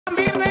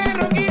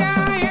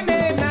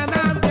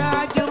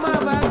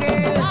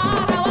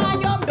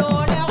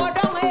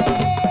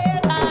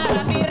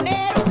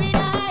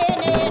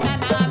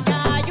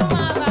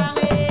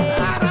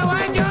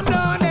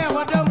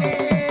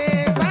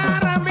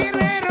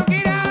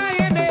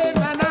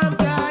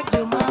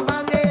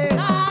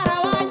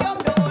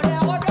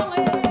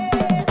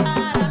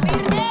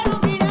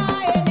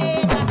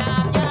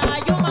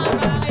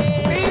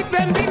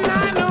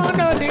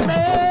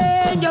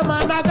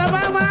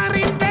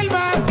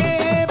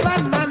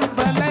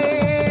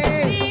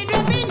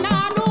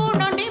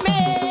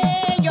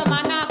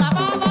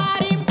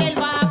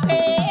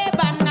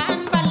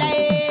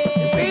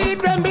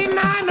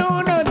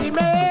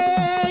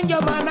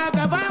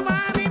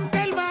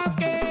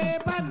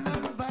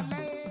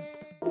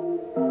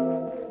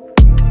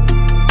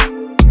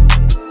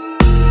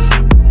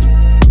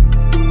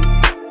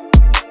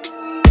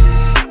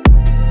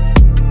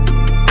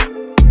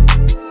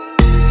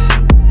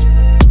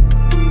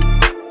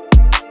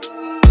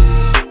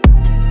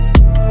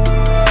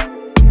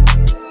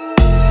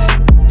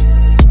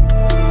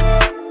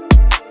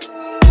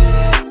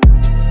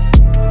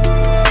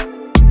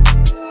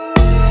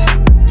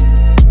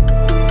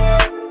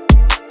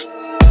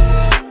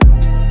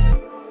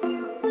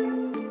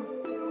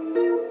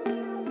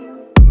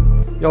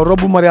yow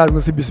robu mariage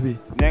nga si bis bi.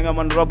 nee nga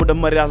man robe de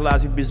mariage laa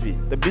si bis bi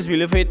te bis bi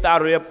li fay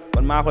taaru yëpp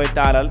man maa koy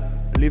taaral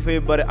li fay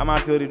bëri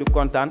amateurs yi du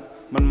kontaan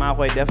man maa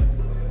koy def.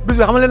 bis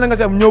bi xam nga leen nga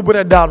seet ñëw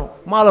bëree daanu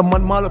maa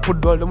la pët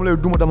doole dama lay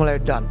duma dama lay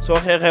daan. soo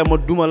xeexee ma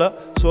duma la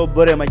soo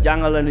bëree ma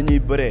jàngal la ni ñuy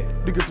bëree.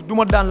 diggante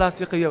duma daan laa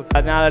seq yow.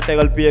 dinaa la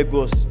tegal pied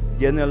gauche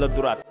génne la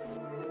droite.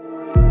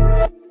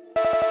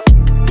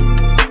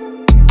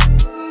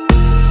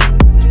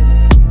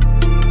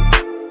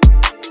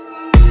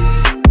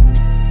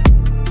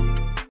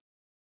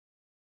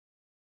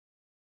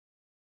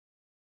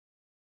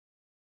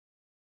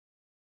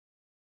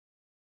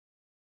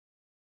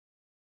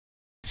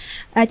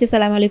 acca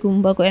salaamaaleykum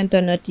mbokku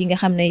internet yi nga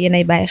xam ne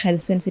yéenay bàyyi xel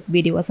seen site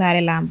bii di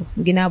wasaare lamb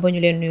ginnaaw ba ñu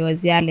leen nuyoo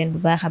ziar leen bu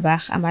baax a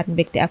baax amaat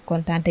mbégte ak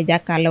kontaan te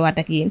jàkkaarloowaat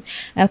ak yéen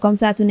comme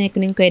ça su nekk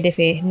niñ koy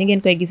defee ni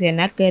ngeen koy gisee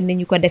nag ni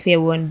ñu ko defee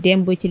woon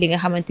démb ci li nga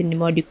xamante ni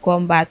moo di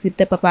combat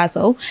Siteu Papa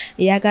Sow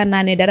yaakaar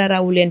naa ne dara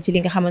rawu leen ci li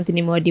nga xamante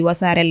ni moo di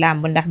wasaare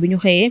lamb ndax bi ñu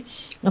xëyee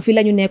fi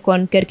la ñu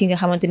nekkoon kër ki nga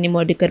xamante ni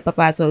moo di kër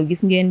Papa Sow gis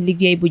ngeen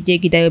liggéey bu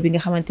jéggi dayo bi nga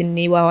xamante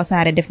ni waa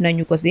wasaare def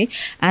nañu ko si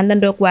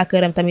àndandoog waa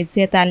këram tamit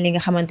seetaan li nga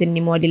xamante ni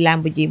moo di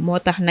lamb ji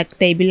tax nag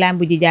tey bi làmb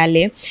ji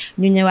jàllee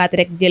ñu ñëwaat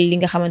rek jël li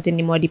nga xamante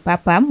ni moo di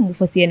papaam mu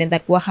fas yéene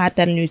nag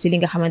waxaatal ñu ci li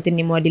nga xamante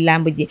ni moo di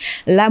làmb ji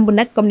làmb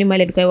nag comme ni ma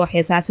leen koy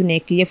waxee saa su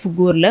nekk yëfu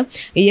góor la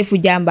yëfu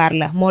jàmbaar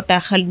la moo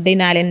tax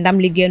dinaa leen ndam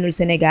li génnul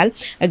Sénégal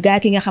gaa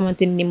ki nga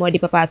xamante ni moo di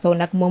Papa Sow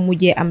nag moom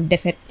mujjee am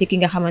défaite ci ki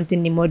nga xamante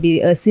ni moo di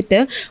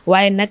Siteu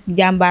waaye nag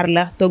jàmbaar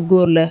la te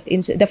góor la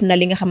def na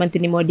li nga xamante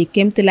ni moo di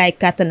kéemtalaay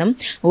kàttanam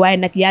waaye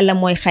nag yàlla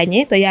mooy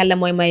xañe te yàlla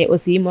mooy maye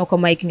aussi moo ko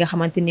may ki nga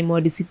xamante ni moo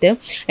di Siteu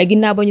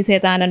ginnaaw ba ñu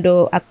seetaanandoo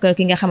ak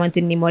ki nga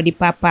xamante ni moo di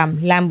papaam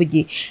lamb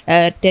ji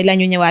te la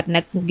ñu ñëwaat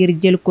nag ngir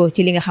jël ko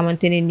ci li nga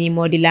xamante ne nii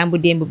moo di lamb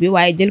démb bi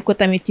waaye jël ko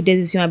tamit ci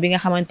décision bi nga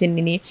xamante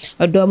ne nii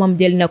doomam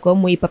jël na ko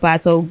muy Papa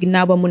Sow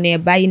ginnaaw ba mu ne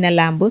bàyyi na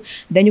lamb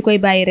dañu koy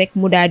bàyyi rek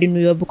mu daal di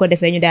nuyoo bu ko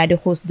defee ñu daal di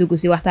xuus dugg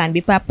si waxtaan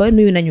bi papa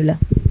nuyu nañu la.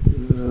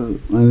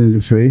 maa ngi leen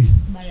di fay.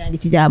 maa yaa ngi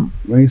ci jàmm.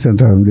 maa ngi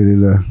sant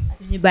alhamdulilah.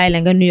 ñu bàyyi la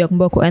nga nuyoog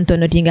mbokku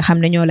internet yi nga xam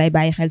ne ñoo lay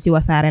bàyyi xel si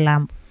wasaare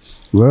lamb.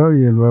 waaw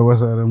yéen waa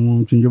Wassare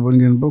moom ci njaboot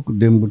ngeen bokk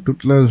démb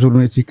toute la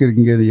journée ci kër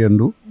gi ngeen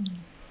yendu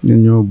ñun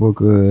ñoo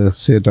bokk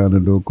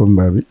seetaanandoo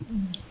combat bi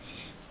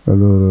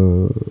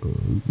alors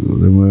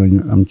dama ñu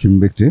am ci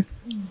mbégte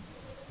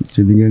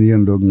ci li ngeen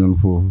yendoog ñoon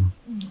foofu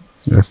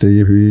ndaxte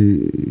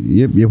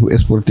yëfu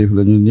sportif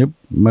la ñun ñëpp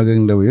mag ak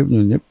ndaw yëpp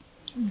ñun ñëpp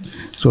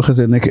soo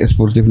xasee nekk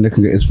sportif nekk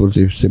nga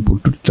sportif c'est pour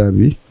toute ta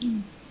vie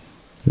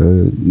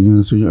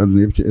ñun suñu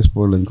àdduna yëpp ci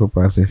sport lañ ko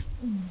passé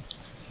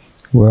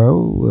waaw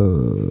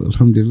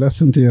alhamdulilah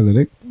sant yàlla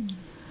rek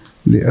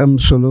li am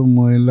solo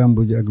mooy làmb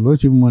ji ak loo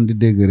ci mën di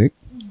dégg rek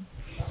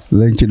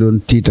lañ ci doon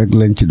tiit ak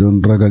lañ ci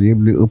doon ragal yëpp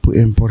li ëpp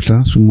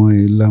importance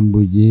mooy làmb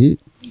ji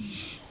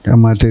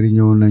amateur yi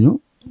ñëw nañu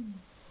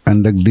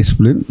ànd ak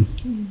discipline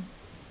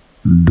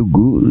dugg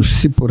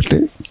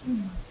supporter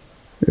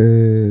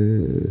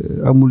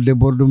amul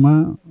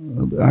débordement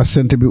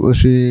enceinte bi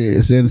aussi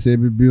CNC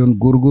bi yoon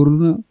góorgóorlu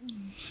na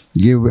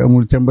géew bi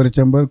amul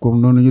càmbar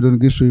comme noonu ñu doon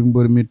gis suy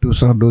mbër mi tout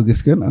sax doo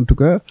gis kenn en tout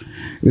cas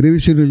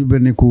réussir nañu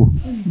benn coup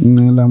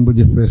làmb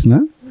ji fees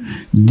na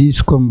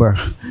 10 combats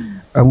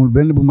amul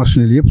benn bu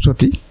marchandise yëpp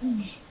sotti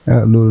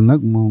loolu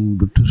nag moom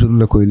du toujours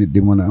la koy nit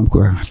di mën a am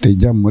quoi te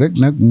jàmm rek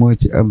nag mooy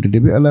ci am de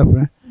début à la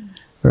fin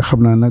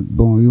xam naa nag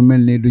bon yu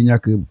mel ni du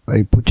ñàkk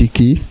ay petit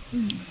kii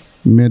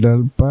mais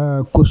daal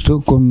pas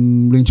costaud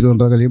comme liñ ci doon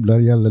ragal yëpp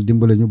daal yàlla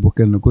dimbale ñu bu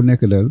kenn ku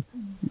nekk daal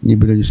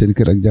ñibbi nañu seen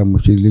kër ak jàmm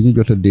ci li ñu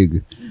jot a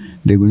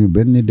dégguñu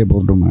benn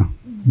débordement.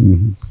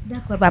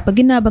 d'accord papa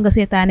ginnaaw ba nga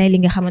seetaanee li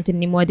nga xamante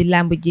ni moo di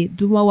làmb ji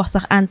du ma wax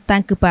sax en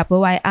tant que papa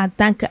waaye en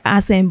tant que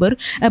ancien mbër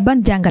ban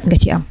jàngat nga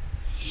ci am.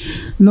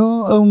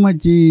 non awma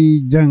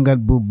ci jàngat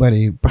bu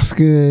bari parce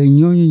que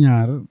ñooñu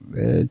ñaar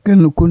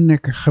kenn ku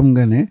nekk xam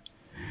nga ne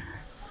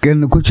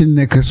kenn ku ci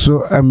nekk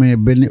soo amee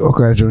benn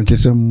occasion ci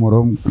sa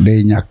moroom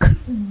day ñàkk.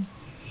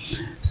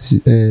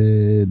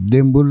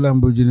 démb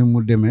làmb ji ni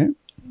mu demee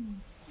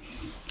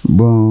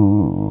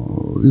bon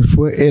il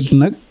faut être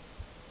nag.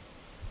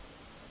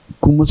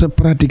 ku mës a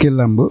pratiquer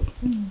làmb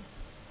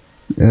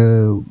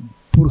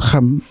pour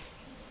xam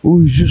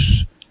au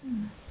juste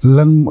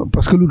lan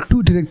parce que lu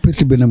tuuti rek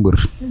perturbé na mbër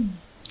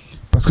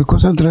parce que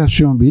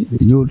concentration bi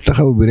ñëw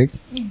taxaw bi rek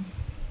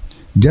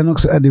janoog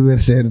sa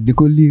adversaire di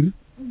ko lire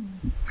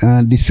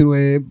di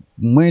surveiller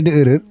moins de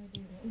erreur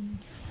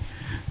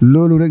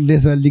loolu rek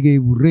déjà liggéey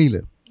bu rëy la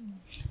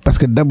parce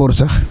que d'abord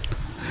sax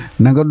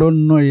na nga doon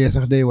nooyee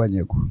sax day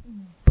wàññeeku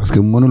parce que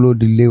mënuloo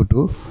di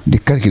léewtoo di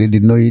calculer di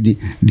noyyi di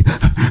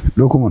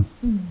doo ko mën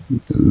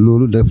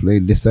loolu daf lay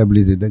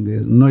déstabiliser da nga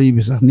noyyi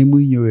bi sax ni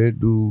muy ñëwee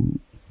du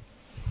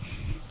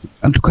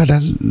en tout cas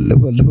daal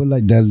dafa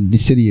laaj daal di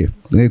sérieux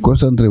da ngay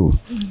concentré wu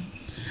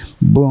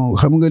bon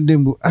xam nga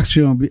démb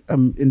action bi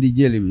am indi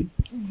jëli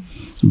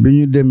bi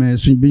ñu demee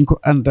biñ ko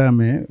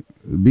entamé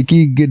bi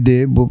kiy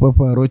géddee bu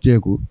papa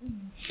rocceeku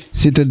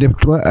Siteu def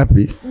 3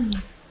 appuis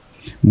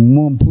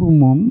moom pour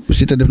moom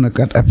Siteu def na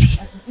 4 appuis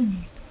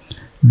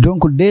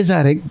donc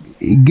déjà rek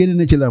génn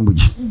na ci làmb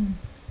ji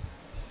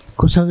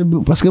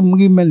parce que mu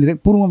ngi mel ni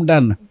rek pour moom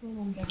daan na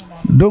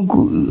donc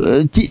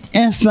ci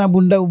instant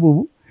bu ndaw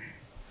boobu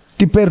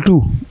tu perds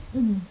tout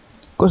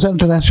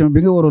concentration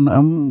bi nga waroon a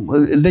am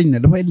dañ na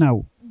dafay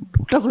naaw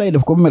taf lay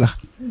def comme melax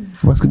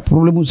parce que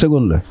problème mu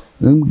seconde la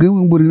nga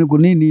bëri na ko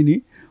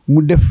nii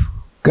mu def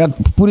 4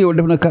 pour yow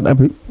def na 4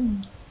 appui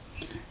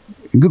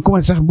nga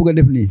commencé sax bugg a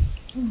def nii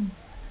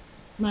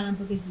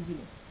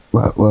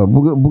waaw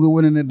bugg a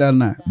wane ne daan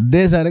naa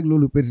déjà rek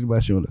loolu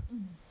perturbation la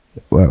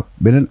waaw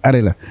beneen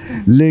arrêt la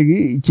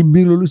léegi ci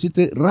biir loolu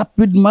c'était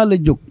rapidement la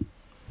jóg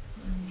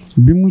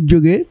bi mu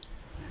jógee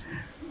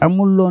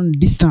amuloon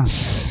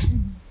distance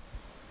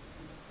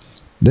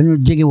dañoo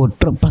jege woon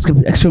trop parce que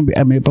bi action bi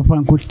amee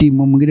papa ko tiim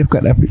moom mu ngi def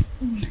 4 appui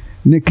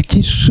nekk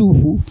ci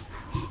suufu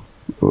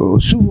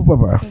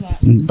papa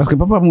parce que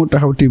papa moo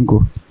taxaw tiim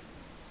ko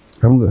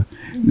xam nga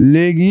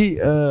léegi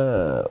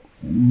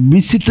bi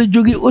Siteu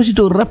jóge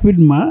aussitôt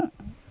rapidement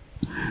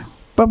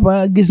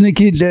papa gis ne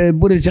kii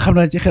bëri ci xam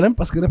naa ci xelam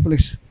parce que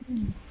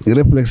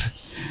réflexe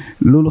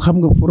loolu xam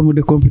nga forme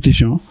de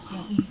compétition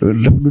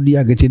dafa du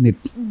yàgg ci nit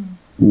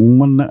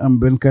mën na am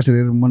 24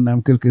 heures mën na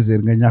am quelques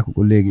heures nga ñàkk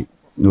ko léegi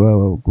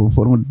waaw ko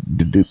forme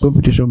de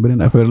compétition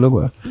beneen affaire la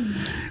quoi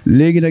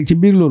léegi nag ci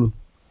biir loolu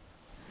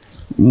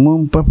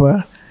moom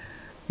papa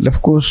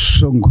daf ko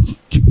song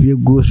ci pied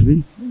gauche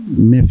bi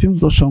mais fi mu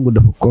ko song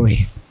dafa kowe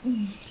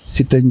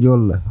Siteu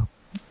njool la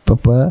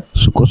papa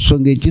su ko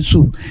songee ci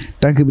suuf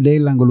tànk bi day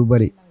lang lu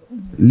bari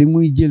li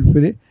muy jël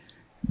fële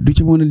du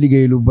ci mën a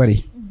liggéey lu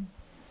bari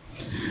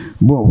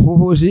bon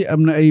foofu aussi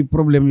am na ay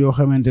problèmes yoo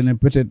xamante ne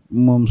peut-être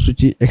moom su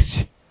ci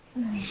egsi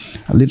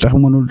li tax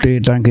mënul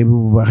téye tànk bi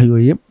bu baax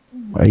yooyu yëpp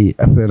ay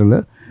affaire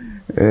la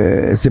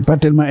c'est pas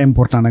tellement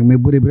important nag mais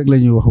bëri bi rek la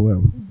ñuy wax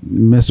waaw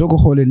mais soo ko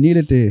xoolee nii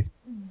la téye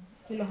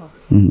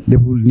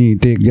deful nii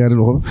téye jaari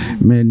loxo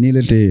mais nii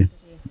la téye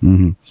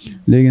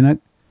léegi nag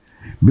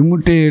bi mu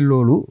téye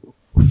loolu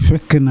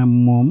fekk na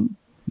moom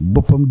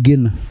boppam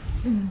génn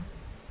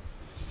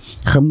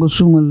xam nga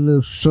suma la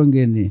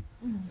songee nii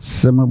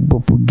sama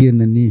bopp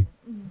génn nii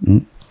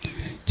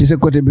ci sa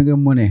côté bi nga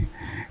mënee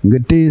nga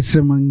téye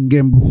sama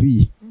ngemb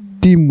fii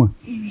tiim ma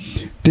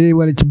téye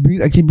wala ci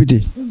biir ak ci biti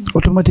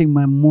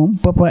automatiquement moom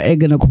papa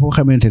egg na ko foo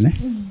xamante ne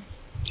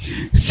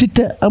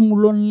Siteu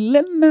amuloon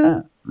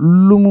lenn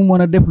lu mu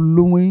mën a def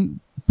lu muy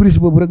prise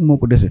boobu rek moo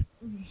ko dese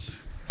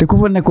te ku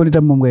fa nekkoon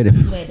itam moom ngay def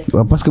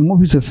waaw parce que moo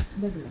fi sës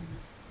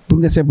pour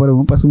nga séparer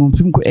moom parce que moom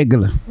fi mu ko egg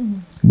la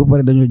ba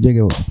pare dañoo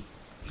jege woon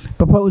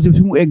papa aussi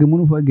fi mu egg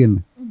mënu faa génn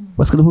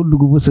parce que dafa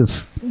dugg ba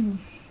sës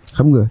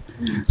xam nga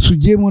su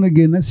jéemoon a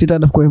génn Siteu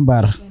daf koy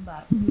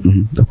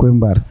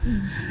mbaar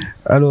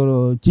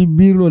alors ci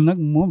biir loolu nag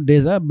moom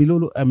déjà bi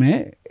loolu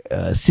amee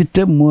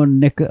Siteu moo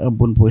nekk en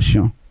bonne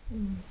position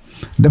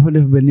dafa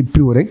def benn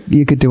piw rek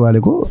yëkkatiwaale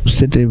ko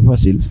c'était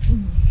facile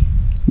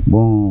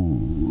bon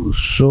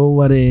soo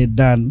waree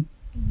daan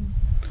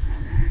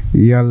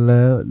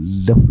yàlla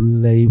daf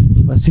lay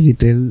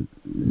faciliter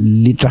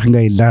li tax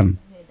ngay daan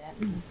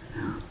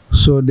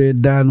soo dee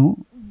daanu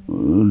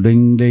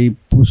dañ lay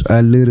pousse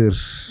à l'erreur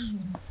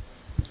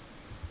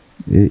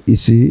et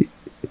ici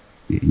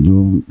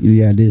il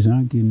y a des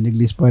gens qui ne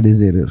négligent pas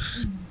des erreurs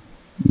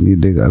ngi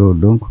dégg alors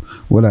donc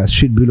voilà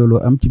chute bi loolu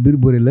am ci biir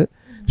bëri la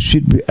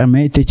chute bi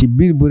amee te ci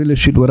biir bëri la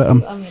chute war a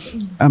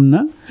am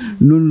na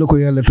noonu la ko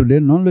yàlla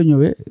tuddee noonu la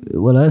ñëwee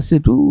voilà c'est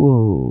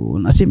tout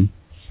Nassim.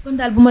 kon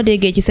daal bu ma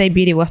déggee ci say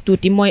biiri wax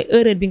tuuti mooy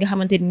erreur bi nga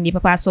xamante ni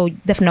Papa Sow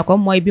def na ko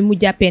mooy bi mu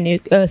jàppee ne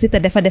Siteu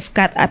dafa def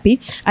 4 appui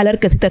alors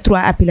que Siteu 3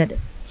 appui la def.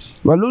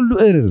 waaw loolu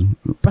du erreur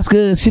parce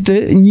que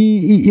Siteu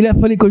il a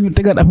fallu que ñu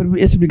tegaat affaire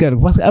bi expliquer ko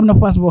parce que am na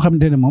phase boo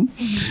xamante ne moom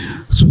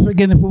su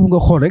fekkee ne foofu nga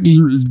xool rek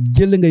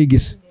jël ngay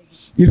gis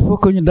il faut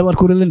que ñu dawaat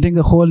ko relante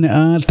nga xool ne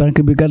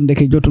tànk bi kat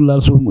ndeke jotul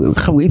laal suuf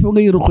xam nga il faut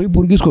nga yëru xoy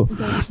pour gis ko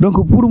donc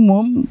pour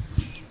moom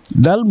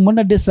daal mën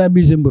na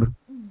déstabiliser mbër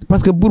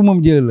parce que pour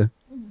moom jële la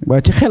waaw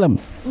ci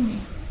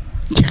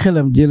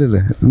xelam jële la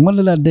mën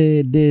na laa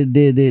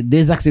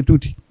des accès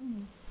tuuti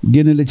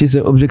génne la ci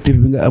sa objectif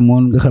bi nga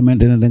amoon nga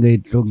xamante ne da ngay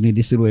toog ni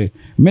di surveiller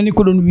mel ni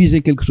ko doon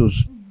viser quelque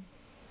chose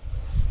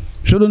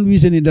soo doon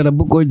viser ni dara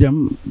bu ko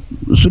jam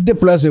su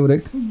déplacé wu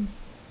rek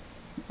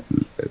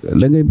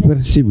da ngay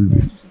perdre cible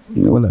bi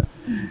voilà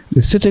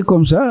c'était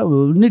comme ça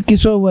nit ki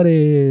soo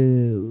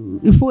waree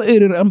il faut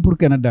erreur am pour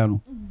kenn daanu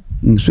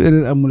su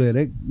erreur amulee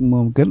rek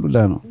moom kenn du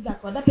daanu.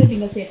 d'accord d'après bi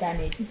nga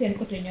seetaanee ci seen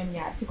côté ñoom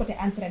ñaar ci côté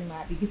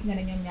entraînement bi gis nga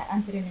ne ñoom ñaar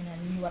entraîné na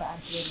ni ñu war a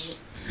entraîner.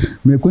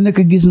 mais ku nekk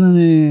gis na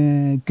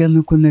ne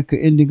kenn ku nekk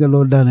indi nga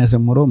loo daanee sa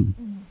morom.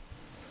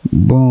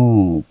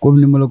 bon comme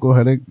ni ma la ko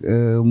waxee rek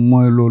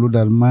mooy loolu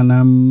daal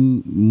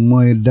maanaam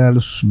mooy daal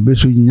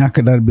bésu ñàkk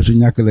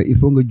la il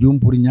faut nga juum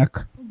pour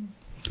ñàkk.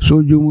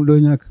 soo juumul doo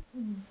ñàkk.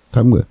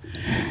 xam nga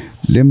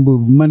dem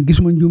man gis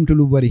ma njuumte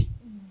lu bari.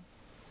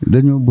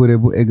 dañoo bëre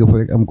bu egg fa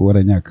rek am ko war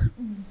a ñàkk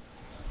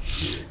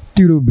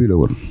tiro bi la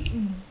woon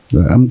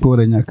waaw am ko war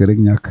a ñàkk rek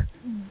ñàkk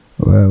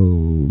waaw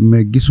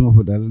mais gisuma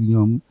fa daal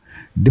ñoom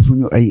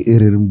defuñu ay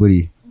erreur mbër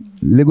yi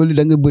léegi li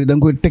da nga bëri da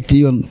nga koy teg ci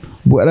yoon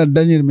bu à la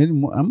dernière minute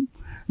mu am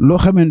loo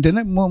xamante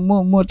ne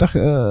moo tax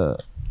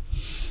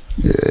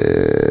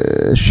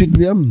chute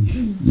bi am.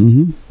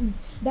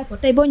 d'accord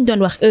tey boo ñu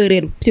doon wax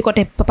erreur ci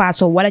côté Papa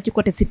Sow wala ci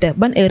côté Siteu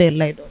ban erreur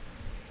lay doon.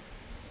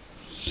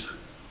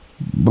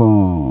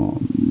 bon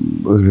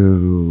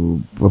erreur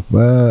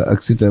Papa ak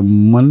Siteu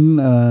man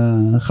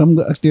xam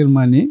nga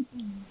actuellement nii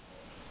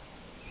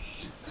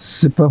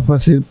c'est pas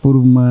facile pour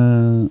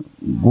ma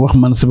wax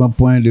man sama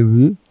point de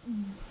vue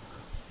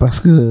parce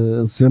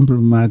que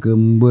simplement que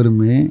mbër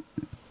mi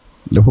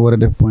dafa war a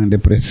def point de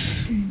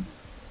presse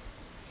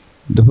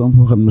dafa am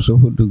foo xam ne soo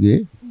fa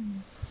duggee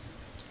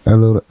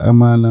alors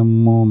amaana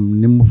moom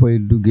ni mu fay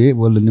duggee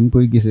wala ni mu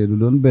koy gisee du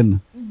doon benn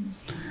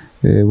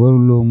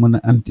waruloo mën a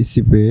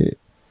anticiper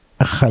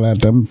ak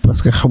xalaatam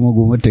parce que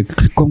xamaguma te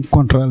comme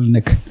contrat la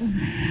nekk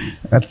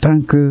en tant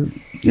que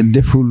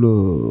deful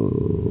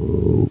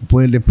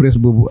point de presse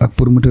boobu ak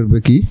promoteur ba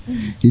kii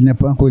il n'est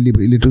pas encore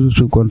libre il est toujours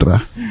sous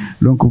contrat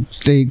donc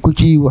tey ku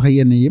ci wax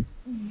yenn yëpp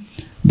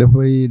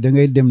dafay da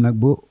ngay dem nag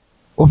ba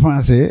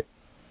offensé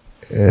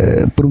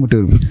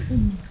promoteur bi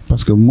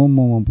parce que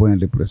moom point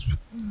de presse bi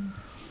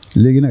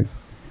léegi nag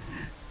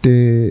te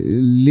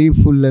liy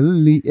fulal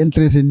liy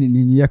intéressé nit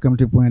ñi ñu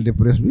yàkkamte point de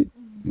presse bi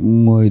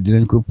mooy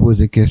dinañ ko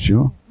poser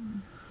question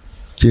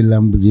ci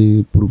làmb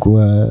ji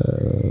pourquoi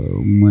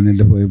mu ne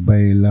dafay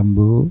bàyyi làmb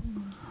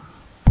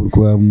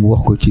pourquoi mu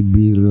wax ko ci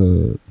biir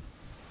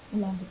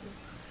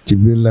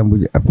làmb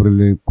ji après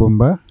le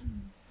combat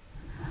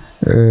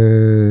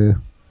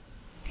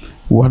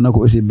wax na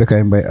ko aussi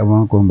Bécaye Mbaye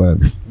avant combat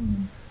bi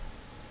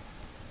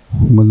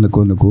mën na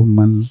ko ne ko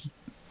man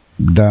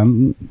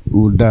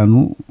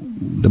daanu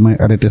damay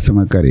arrêter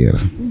sama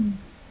carrière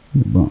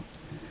bon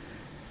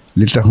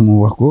li tax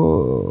mu wax ko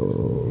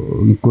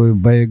ñu koy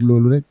bàyyeeg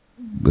loolu rek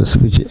ba su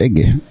ci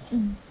eggee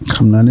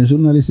xam naa ne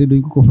journaliste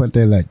duñ ko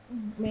fàttee laaj.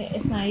 mais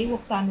instant yi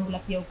waxtaanul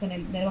ak yow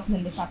keneen wax na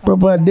li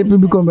Papa depuis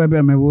bi combat bi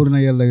amee wóor na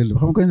yàlla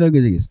xam nga kañ laa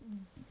gëj a gis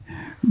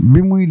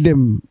bi muy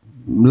dem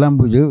lamb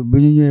ja bi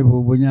ñu ñëwee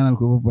foofu ba ñaanal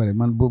ko ba pare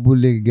man bu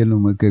léegi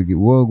génnuma kër gi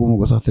wooguma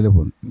ko sax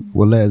téléphone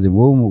wallahi azim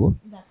woowuma ko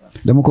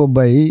dama ko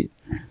bàyyi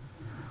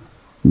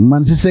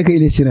man je sais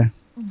qu'il est serein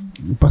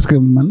parce que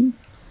man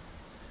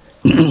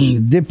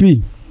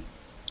depuis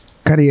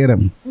carrière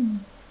am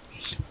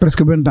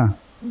presque 20 ans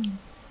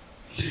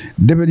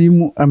defet yi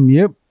mu am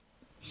yëpp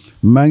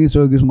maa ngi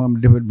soo gis mu am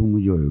defet bu mu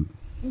jooyul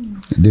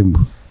démb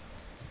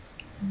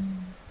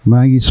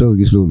maa ngi soo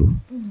gis loolu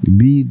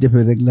bii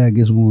defet rek laa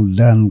gis mu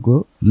daan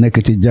ko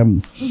nekk ci jàmm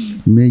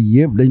mais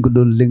yëpp dañ ko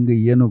doon lëng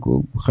yenu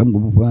ko xam nga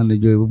bu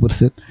fanaan jooy ba bët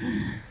set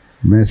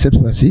mais cette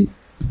fois-ci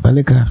à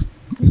l'écart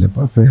il est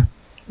pas fait.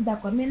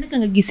 d'accord mais naka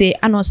nga gisee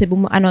annoncé bu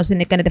mu annoncé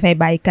ne que ne dafay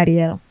bàyyi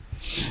carrière.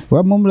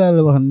 waaw moom laa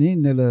la wax ni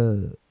ne la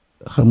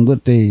xam nga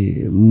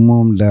tey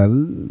moom daal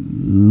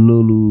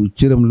loolu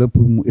cëram la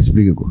pour mu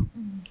expliquer ko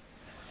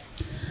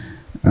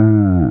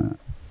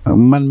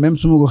man même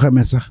su ma ko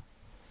xamee sax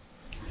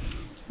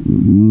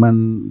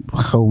man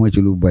xawma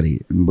ci lu bari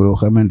boo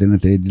xamante ne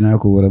tey dinaa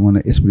ko war a mën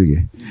a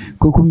expliquer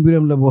kooku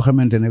mbiram la boo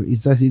xamante ne il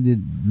s'agit de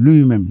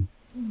lui-même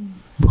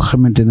boo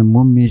xamante ne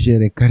moom mi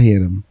géré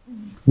carrière am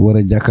war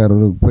a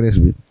jàkkaarloo presse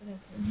bi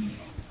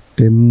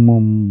te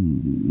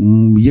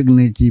moom yëg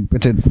na ci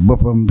peut-être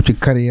boppam ci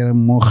carrière am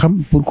moo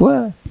xam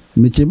pourquoi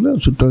métier la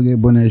su toogee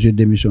boo nee je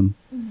démissionne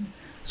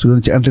su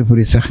doon ci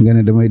entreprise sax nga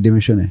ne damay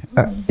démissionner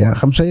yaa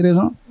xam say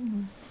raison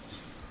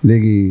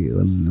léegi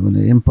on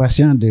est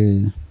impatient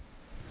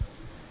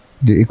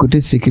de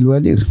écouter ce qu'il va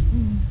dire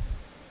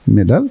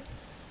mais daal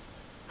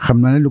xam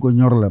naa ne lu ko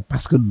ñor la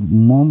parce que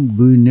moom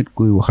duy nit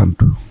kuy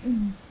waxantu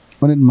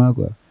honnêtement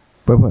quoi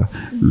Papa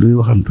luy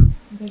waxantu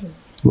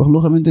wax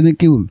loo xamante ne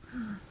kiwul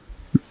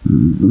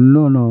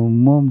non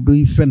moom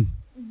duy fen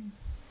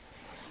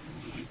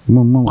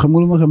moom xam nga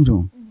lu ma xam ci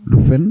moom du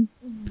fen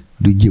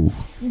du jiw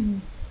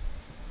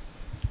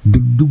du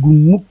dugg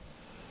mukk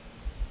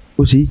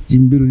aussi ci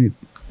mbiru nit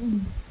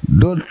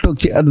doo toog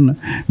ci àdduna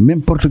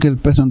n'importe quelle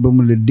personne ba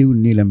mu la diw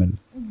nii la mel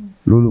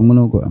loolu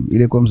mënoo ko am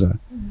il est comme ça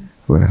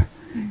voilà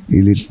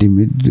il est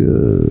timide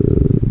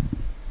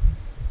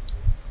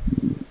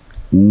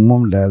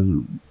moom daal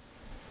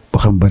ba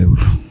xam bariwul.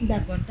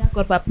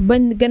 d'accord papa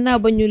gannaaw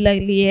ba ñu la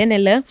yéene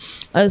la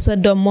sa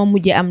doom moo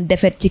mujjee am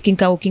défaite ci ki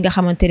nga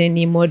xamante ne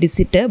nii moo di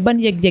Siteu ban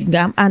yëg-yëg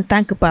nga am en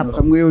tant que papa.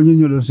 xam nga yow ñun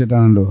ñoo doon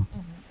seetaanandoo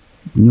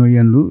ñoo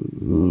yendu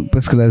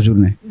presque la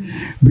journée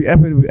bi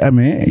affaire bi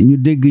amee ñu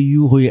dégg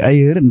yuuxu yi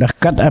ailleurs ndax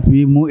 4 appuis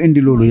yi moo indi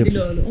loolu yëpp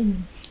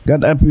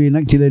 4 appuis yi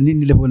nag ci la nit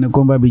ñi defoon ne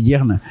combat bi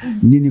jeex na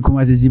nit ñi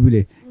commencé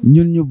jubilé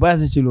ñun ñu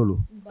basé ci loolu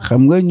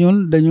xam nga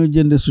ñun dañoo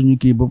jënd suñu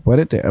kii ba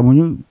pare te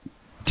amuñu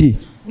ci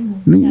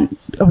luñ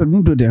affaire bi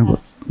mu tuddee encore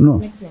non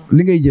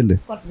li ngay jënd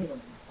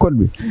code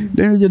bi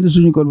dañoo jënd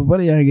suñu code ba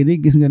pare yaa ngi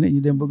nii gis nga ne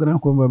ñu dem ba grand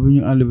combat bi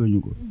ñu enlevé ñu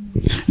ko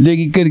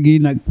léegi kër gi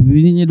nag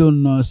bi nit ñi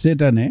doon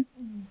seetaane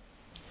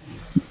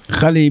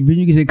xale yi bi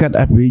ñu gisee 4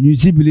 appuis yi ñu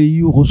ciblé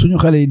yuuxu suñu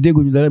xale yi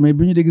dégguñu dara mais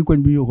bi ñu dégg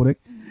koñ bi yuuxu rek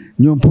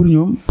ñoom pour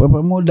ñoom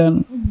papa moo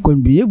daan koñ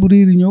bi yëpp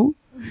riir ñëw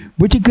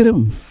ba ci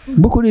këram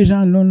beaucoup de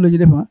gens noonu la ñu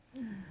def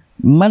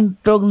man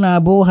toog naa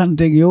boo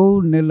waxanteeg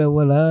yow ne la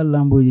voilà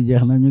lambo ji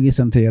jeex na ñu ngi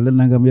sant yàlla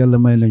nangam yàlla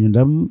may nañu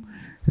ndam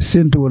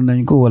séntu woon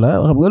nañ ko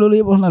voilà xam nga loolu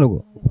yëpp wax na la ko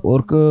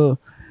or que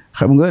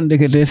xam nga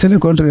ndekete c'est le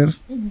contraire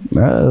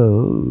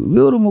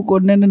yoruma ko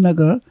nen nag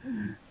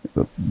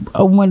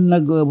aw ma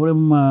nag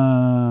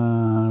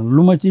vraiment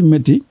lu ma ci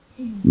métti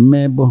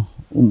mais bon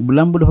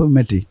lamb dafa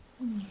métti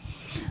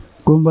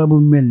combat bu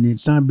mel ni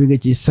temps bi nga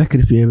ci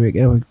sacrifié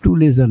avec tous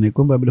les années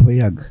combat bi dafa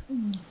yàgg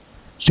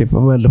te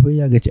papa dafa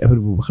yàgg ci affaire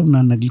boobu xam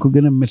naa nag li ko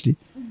gën a métti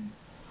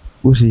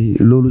aussi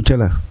loolu ca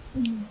la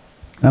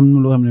am na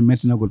loo xam ne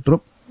métti na ko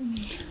trop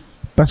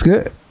parce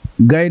que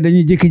gars yi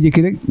dañuy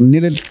jékki-jékki rek ni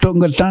la toog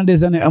nga tant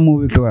des années amoo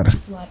victoire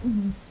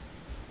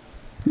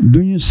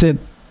duñu seet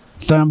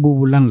temps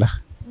boobu lan la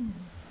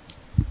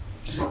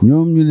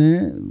ñoom ñu ne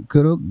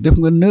keroog def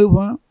nga 9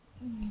 ans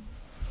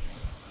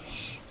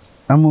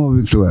amoo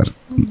victoire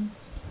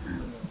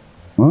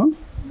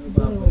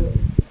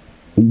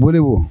bëre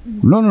woo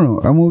non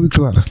amoo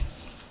victoire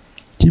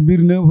ci biir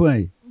 9 ans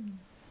yi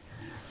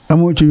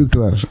amoo ci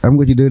victoire am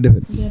nga ci 2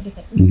 défaites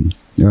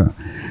waaw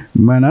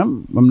maanaam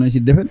am na ci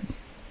défaite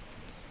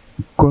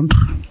contre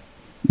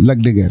Lac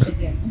de Guiers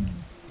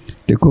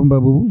te combat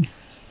boobu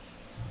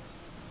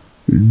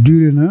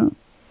duré na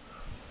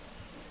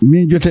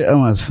mi jotee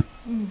avance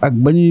ak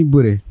ba ñuy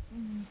bëre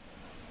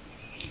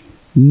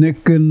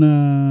nekk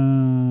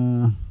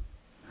na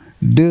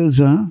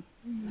 2 ans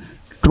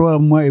 3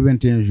 mois et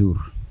 21 jours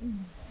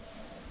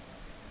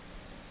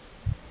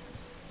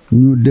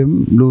ñu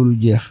dem loolu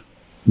jeex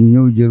ñu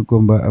ñëw jël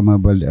combat Ama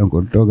Baldé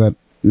encore toogaat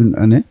une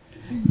année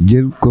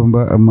jël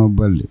combat Ama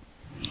Baldé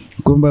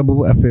combat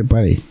boobu après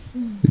pareil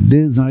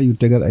 2 ans yu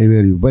tegal ay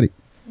weer yu bari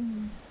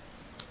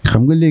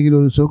xam nga léegi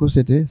loolu soo ko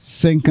seetee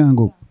 5 ans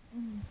ngoog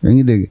yaa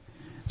ngi dégg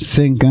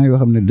 5 ans yoo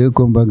xam ne 2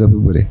 combats nga fi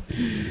bëre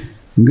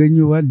nga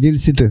ñëwaat jël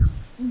Siteu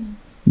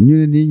ñu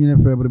ne nii ñu ne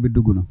feebar bi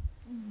dugg na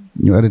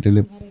ñu arrêté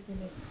lépp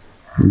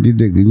di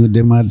dégg ñu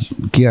demaat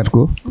kiyaat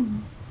ko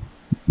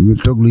ñu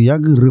toog lu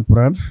yàgg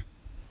reprendre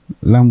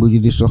lamb ji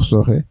di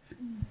sox-soxe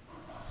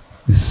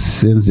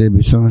CNG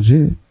bi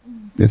changé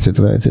et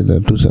cetera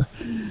tout ça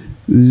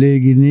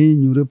léegi nii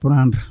ñu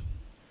reprendre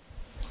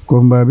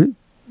combat bi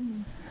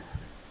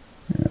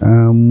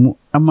mu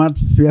amaat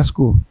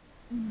fiasco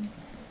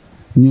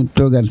ñu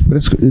toogaat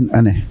presque une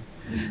année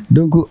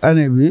donc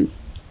année bi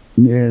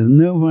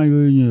 9 ans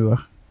yooyu ñuy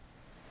wax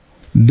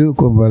 2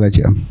 combats la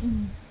ci am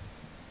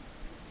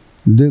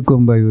 2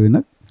 combats yooyu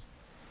nag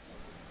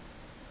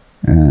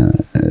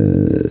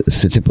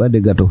c'était pas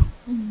des gâteaux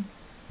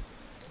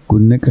ku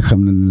nekk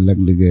xam na ne Lac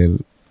de Guiers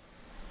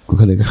ku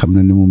ko nekk xam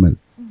na ni mu mel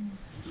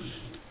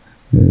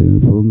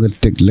foo nga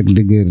teg Lac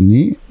de Guiers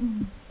nii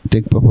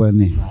teg Papa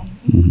nii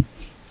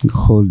nga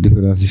xool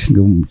différence yi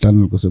nga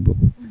tànnal ko sa bopp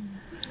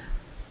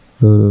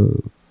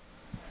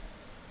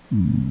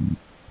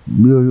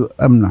yooyu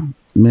am na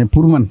mais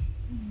pour man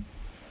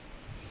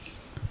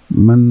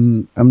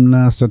am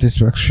naa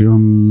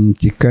satisfaction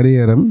ci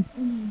carrière am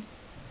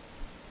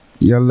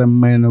yàlla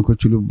may na ko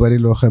ci lu bari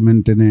loo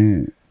xamante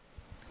ne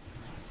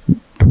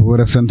dafa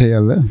war a sant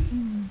yàlla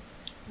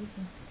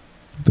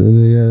te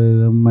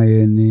yàlla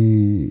maye ni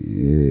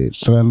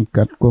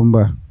 34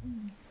 combats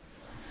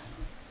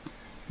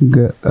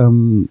nga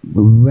am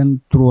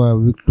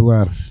 23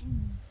 victoires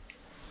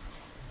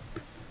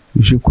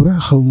je crois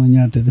xaw ma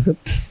ñaata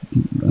défaite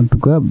en tout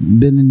cas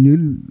benn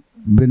nul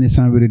benn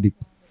sans verdict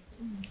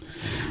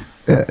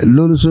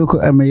loolu soo ko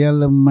amee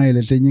yàlla may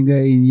la te ñi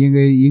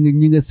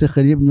nga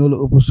sëqal yëpp ñoo la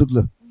ëpp sut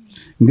la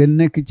nga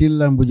nekk ci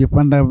làmb ji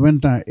pendant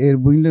 20 ans heure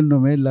bu ñu la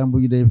nommé làmb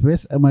ji day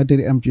fees amateur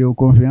yi am ci yow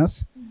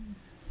confiance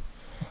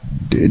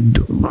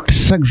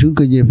chaque jour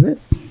que j'ai fait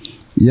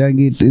yaa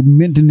ngi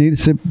maintenir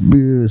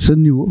sa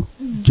niveau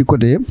ci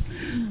côté yëpp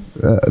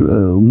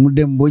mu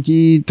dem boo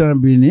ci temps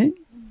bii nii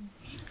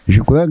je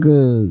crois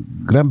que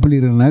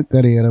remplir na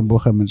carrière boo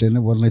xamante ne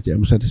war na ci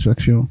am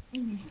satisfaction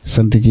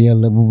sant ci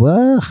yàlla bu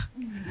baax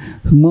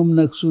moom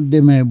nag su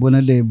demee ba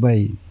na dee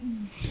bàyyi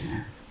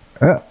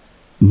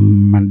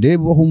man de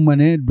waxuma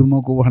ne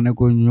duma ko wax ne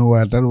ko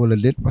ñëwaatal wala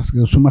déet parce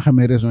que su ma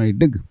xamee raison yi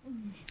dëgg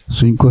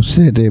suñ ko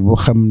seetee boo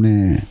xam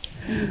ne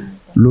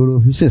looloo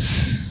fi sës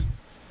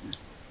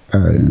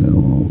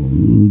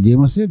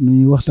jéem a seet nu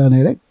ñuy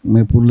waxtaanee rek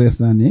mais pour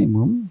l'instant nii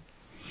moom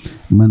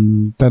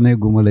man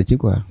taneeguma la ci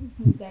quoi.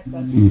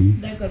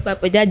 d'accord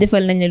papa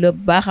jaajëfal nañ la bu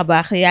baax a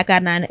baax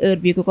yaakaar naa ne heure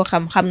bi ku ko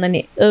xam na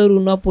ni heure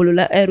noppalu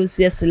la heure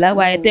sieste la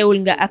waaye teewul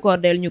nga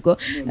accordé ñu ko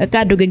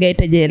kàddu gi ngay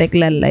tëjee rek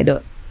lan lay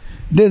doon.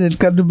 déedéet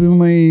kàddu bi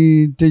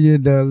may tëjee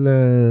daal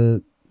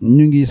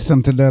ñu ngi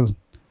sant daal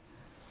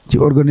ci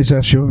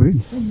organisation bi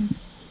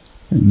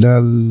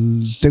daal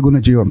tegu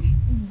na ci yoon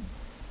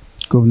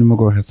comme ni ma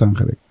ko waxee sànq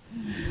rek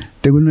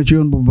tegu na ci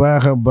yoon bu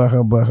baax a baax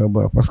a baax a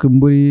baax parce que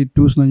mbër yi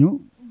tuus nañu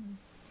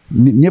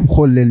nit ñëpp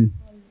xool leen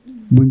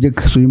bu njëkk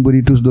suñu mbër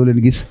yi tuus doo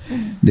leen gis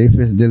day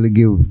fees dell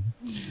géew bi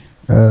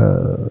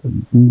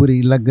mbër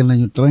yi lagg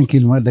nañu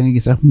tranquillement da nga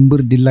gis sax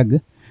mbër di lagg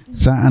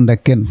sans ànd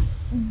ak kenn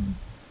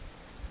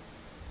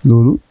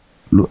loolu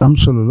lu am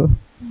solo la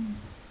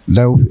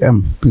daaw fi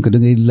am parce que da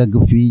ngay lagg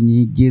fii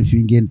ñi jéer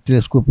fii ngeen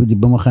télescope di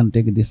ba ma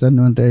xanteeg di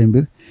sànniwante ay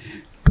mbir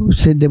tous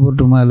ces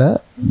débordements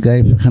là gars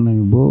yi fexe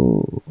nañu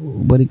boo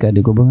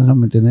barricade ko ba nga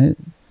xamante ne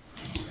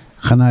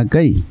xanaa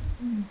kay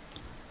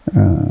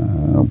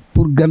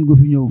pour gan gu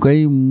fi ñëw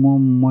kay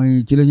moom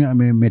mooy ci la ñu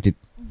amee métit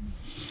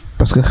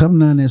parce que xam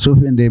naa ne soo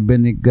fi indee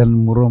benn gan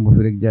mu romb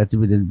fi rek jaar ci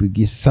beneen bi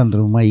gis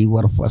gendarme yi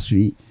war fas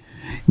wi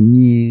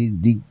ñii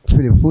di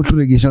fële foo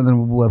turee gis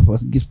gendarme bu war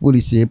fas gis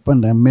policier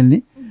pendant mel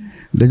ni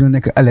dañoo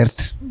nekk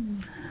alerte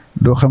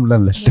doo xam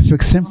lan la te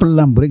fekk simple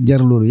lamb rek jar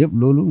loolu yëpp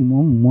loolu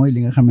moom mooy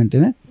li nga xamante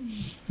ne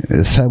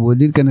ça veut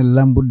dire que ne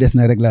lamb des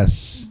na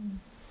réglage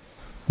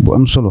bu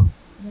am solo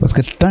parce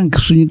que tant que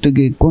suñu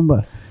tëggee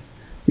combat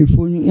il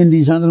faut ñu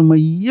indi gendarme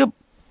yëpp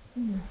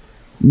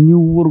ñu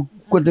wër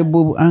côté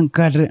boobu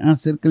encadré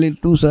encercler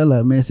tout ça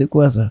là mais c'est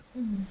quoi ça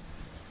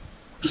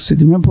c'est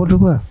du n'importe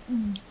quoi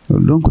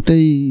donc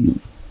tey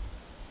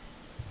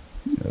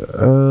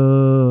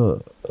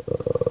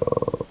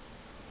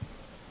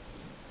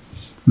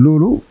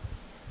loolu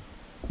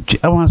ci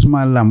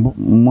avancement làmb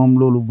moom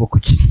loolu bokk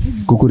ci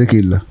kooku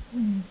rekil la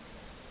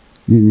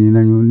nit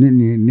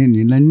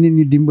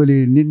ñi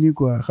dimbali nit ñi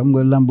quoi xam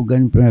nga làmb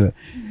gagne-pain la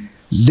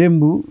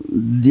démb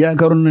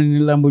yaakaaroon nañ ni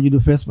làmb ji du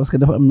fees parce que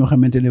dafa am ñoo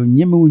xamante ne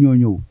ñemewu ñoo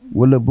ñëw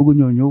wala bëggu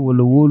ñoo ñëw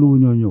wala wóoluwu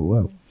ñoo ñëw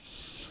waaw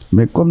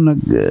mais comme nag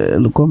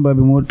le combat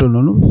bi moo toll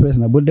noonu fees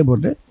na ba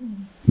débordé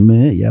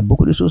mais y a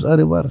beaucoup de choses à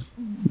revoir.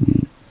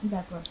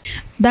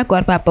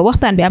 d'accord papa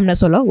waxtaan bi am na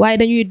solo waaye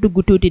dañuy dugg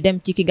tuuti dem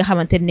ci ki nga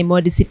xamante ni moo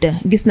di Siteu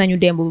gis nañu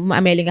démb bu mu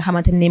amee li nga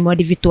xamante ni moo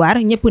di victoire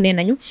ñëpp nee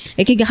nañu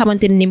ki nga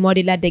xamante ni moo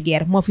di Lac de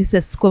Guiers moo fi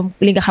sës comme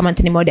li nga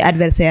xamante ni moo di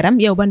adversaire am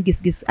yow ban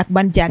gis-gis ak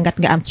ban jàngat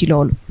nga am ci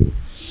loolu.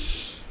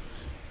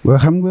 waaw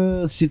xam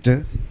nga Siteu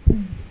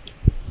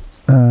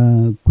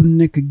ku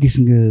nekk gis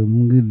nga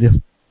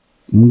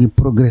mu ngi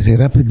progresser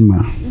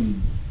rapidement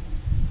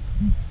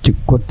ci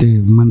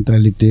côté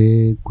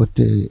mentalité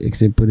côté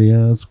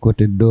expérience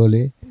côté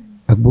doole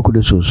ak beaucoup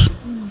de choses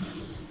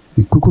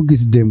ku ko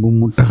gis démb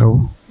mu taxaw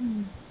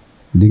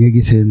di nga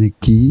gisee ne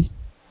kii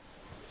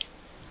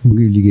mu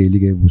ngi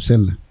liggéey bu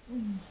sell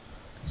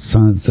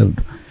sans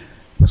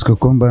parce que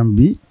combat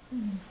bi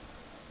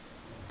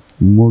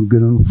moo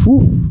gënoon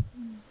fuuf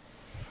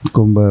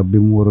combat bi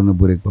mu waroon a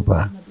bëreeg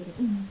Papa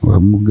waaw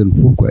mu gën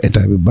fuuf ko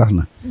état bi baax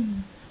na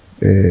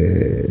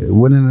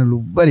wane na lu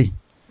bari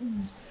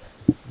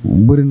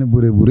bëri na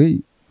bëre bu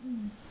rëy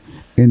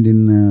indi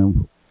na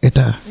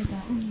état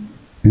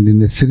indi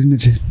na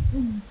sérénité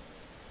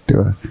tu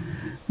vois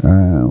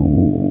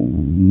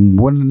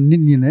wan nit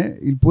ñi ne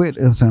il peut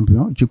être un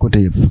champion ci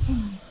côté yëpp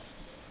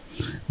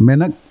mais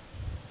nag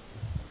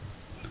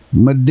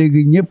ma dégg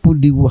ñëpp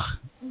di wax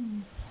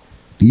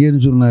yéen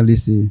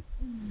journalistes yi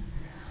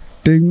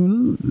te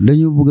ñun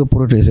dañu bëgg a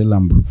protéger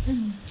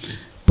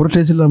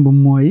lamb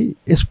mooy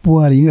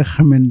espoir yi nga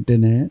xamante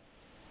ne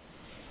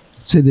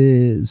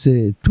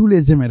c'est tous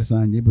les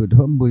émergents ñëpp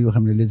dafa am mbër yoo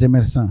xam ne les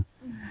émergents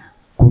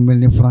ku mel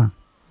ni Franc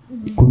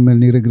ku mel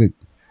ni Reug Reug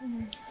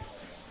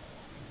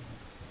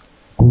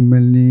ku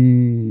mel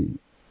ni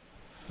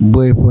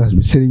Boy Fass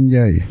bi Serigne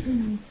Ndiaye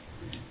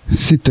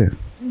Siteu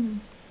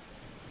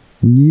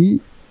ñii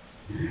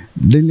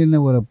dañ leen a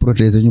war a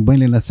protéger ñu bañ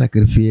leen a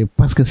sacrifier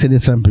parce que c'est des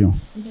champions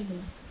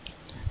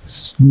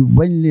ñu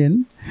bañ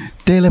leen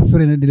teel a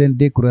freiner di leen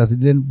décourager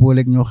di leen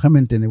booleeg ñoo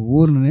xamante ne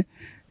wóor na ne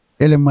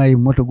éléments yi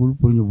motagul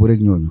pour ñu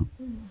bëreeg ñooñu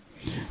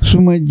su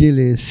ma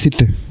jëlee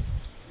Siteu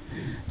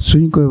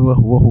suñ koy wax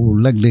waxu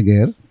Lac de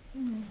Guiers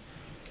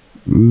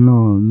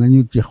non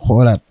nañu ci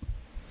xoolaat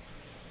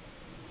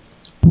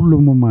pour le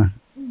moment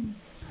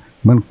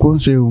man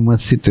conseil wu ma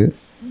Siteu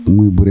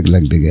muy bëreeg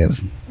Lac de Guiers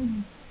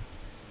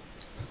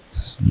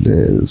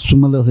su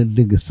ma la waxee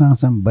dëgg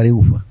sansam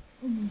bariwu fa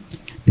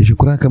et je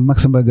crois que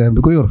Max Mbargane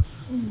bi ko yor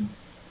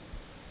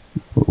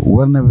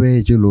war na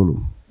veiller ci loolu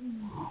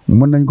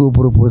mën nañ ko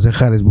proposer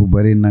xaalis bu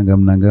bari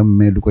nangam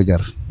mais du ko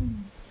jar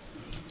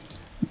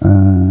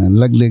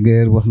Lac de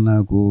Guiers wax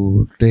naa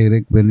ko tey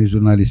rek benn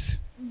journaliste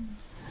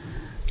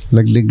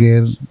Lac de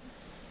Guiers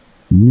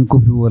ñu ko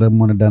fi war a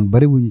mën a daan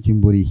bari wuñu ci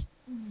mbër yi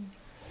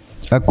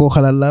ak koo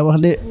xalaat laa wax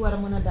de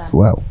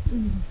waaw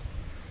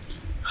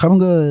xam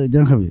nga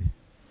jànq bi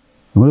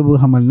dama la bëgg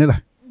xamal ne la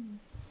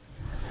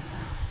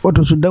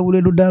oto su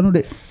dawulee du daanu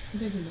de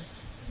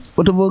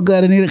oto boo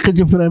gaaree nii rek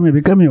xëcc frein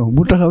bi camion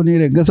bu taxaw nii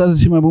rek nga saa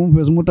si ciment ba mu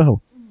fees mu taxaw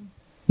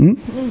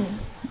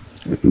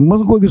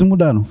mos koo gis mu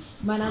daanu.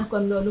 maanaam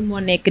kon loolu moo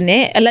nekk ne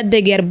Lac de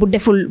Guiers bu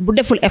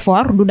deful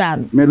effort du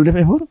daanu. mais du def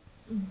effort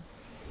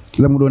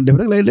la mu doon def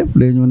rek lay def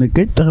lay ñëw ne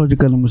këj taxaw ci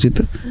kanamu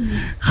Siteu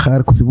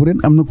xaar ko fi bu ren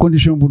am na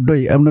condition bu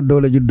doy am na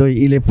doole ju doy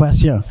il est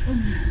patient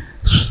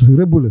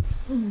rëbb la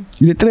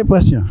il est très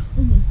patient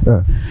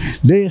waaw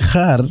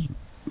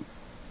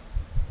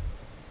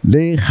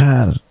day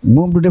xaar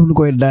moom du def lu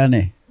koy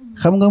daane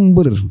xam nga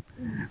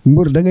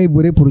mbër da ngay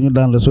bëre pour ñu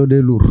daan la soo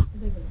dee luur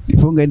il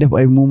faut ngay def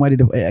ay mouvement di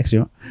def ay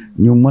action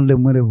ñu mën la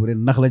manœuvrer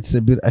nax la ci sa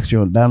biir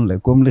action daan la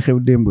comme li xew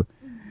démb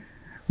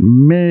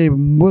mais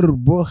mbër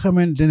boo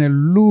xamante ne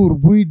luur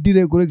buy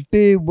diree ko rek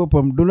téye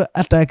boppam du la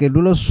attaqué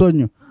du la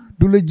soññ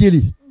du la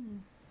jëli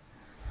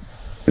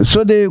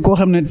soo dee koo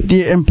xam ne tu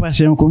es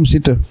impatient comme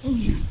Siteu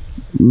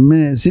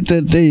mais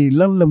Siteu tey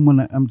lan la mën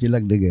a am ci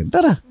Lac de Guiers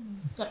dara.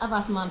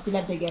 avancement ci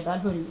Lac de Guiers daal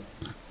bëri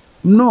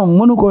non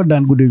mënu koo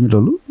daan guddee ñu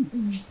toll.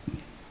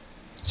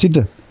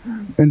 Siteu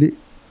indi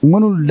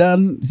mënul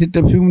daan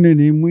Siteu fi mu ne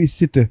nii muy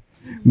Siteu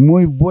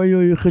mooy boo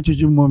yooyu xëccu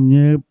ci moom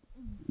ñëpp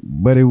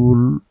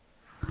bariwul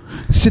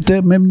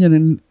Siteu même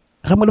ñeneen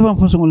xam nga dafa am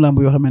façon làmb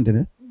yoo xamante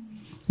ne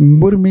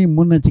mbër mi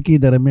mën na ci kii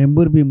dara mais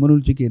mbër bi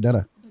mënul ci kii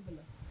dara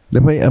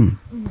dafay am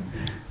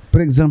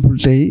par exemple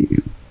tey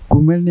ku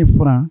mel ni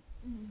Franc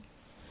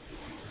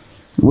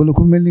wala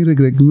ku mel ni Reug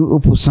Reug ñu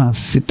ëpp sens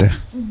Siteu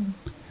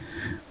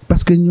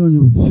parce que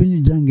ñooñu fi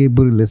ñu jàngee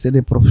bëri la c'est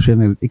des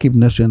professionnels équipe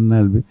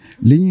nationale bi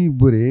li ñuy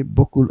bëree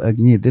bokkul ak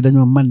ñii te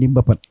dañoo mandi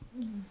mbapat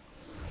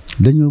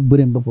dañoo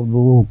bëree mbapat ba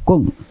wow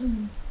koŋ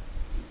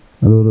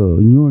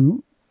alors ñooñu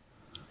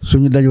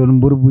suñu dajoon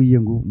mbër bu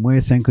yëngu mooy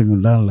 5 ñu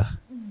daan la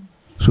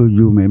soo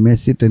juumee mais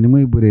Siteu ni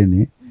muy bëree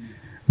nii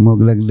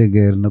moog Lac de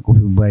Guiers na ko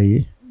fi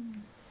bàyyi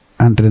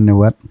entraîné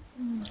waat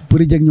pour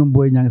jeg ñoom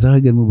Boy Niang sax a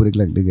gën mu bëri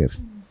Lac de Guiers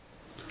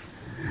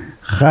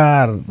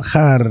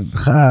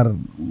xaar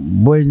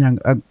Boy Niang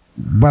ak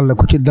Balla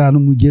ku ci daanu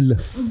mu jël la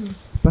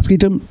parce que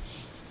itam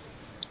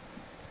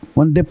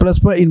on déplace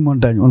pas une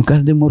montagne on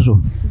casse des morceaux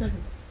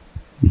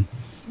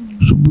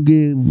su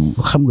bëggee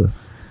xam nga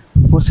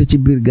forcé ci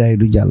biir gars yi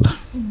du jàll.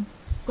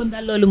 kon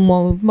daal loolu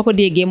moom ma ko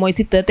déggee mooy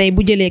Siteu tey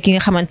bu jëlee ki nga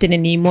xamante ne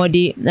nii moo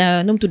di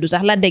nu mu tudd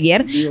sax Lac de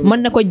Guiers mën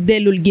na ko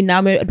dellul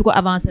ginnaaw mais du ko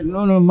avancé.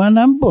 non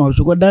maanaam bon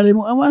su ko daalee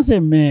mu avancé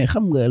mais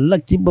xam nga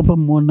Lac ci boppam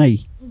moo nay.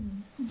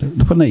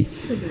 dafa nay.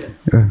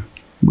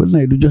 bu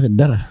nay du joxe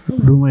dara.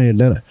 du maye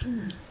dara.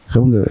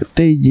 xam nga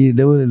tey jii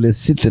dawale la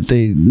Siteu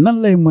tey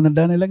nan lay mën a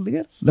daane Lac de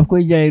Guiers daf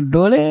koy jaay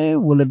doole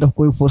wala daf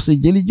koy forcer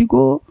jëli ji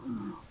ko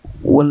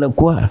wala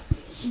quoi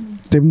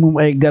te moom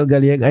ay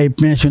galgal yeeg ay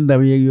pinche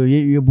ndaw yeeg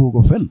yooyu yóbbu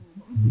ko fenn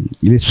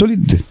il est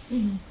solide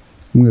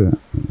nga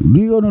du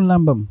yoonu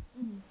làmbam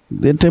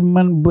te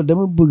man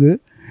dama bëgg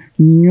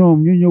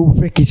ñoom ñu ñëw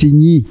fekki si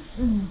ñii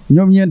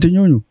ñoom ñeent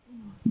ñooñu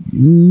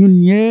ñun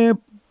ñëpp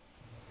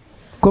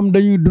comme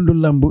dañuy dund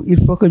làmb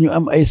il faut que ñu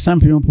am ay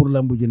champion pour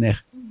làmb ju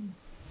neex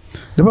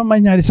dafa am ay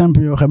ñaari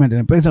champion yoo xamante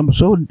ne par exemple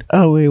soo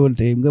awee woon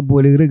tey nga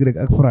boole Reug Reug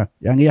ak Franc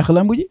yaa ngi yàq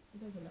làmb ji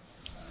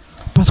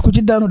parce que ku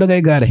ci daanu da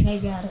ngay gaare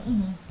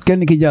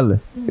kenn ki jàll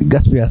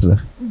gaspillage la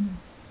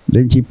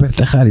dañ ciy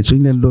perte xaalis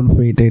suñ leen doon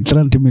fay tey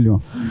 30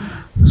 millions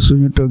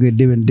suñu toogee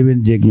déwén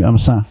jéeg ñu am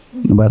 100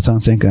 mbaa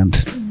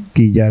 150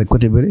 kii jaar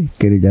côté bële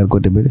kii jaar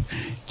côté bële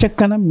ca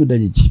kanam ñu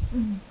daje ci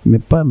mais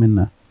pas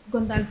maintenant.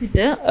 kon daal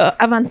Siteu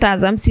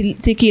avantage am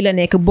si kii la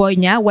nekk Boy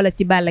Niang wala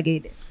ci Balla Gaye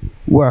de.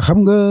 waaw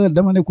xam nga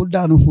dama ne ku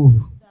daanu foofu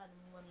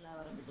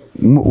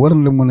war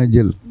la mën a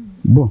jël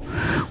bon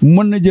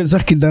mën na jël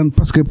sax ki daan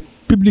parce que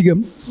public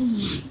am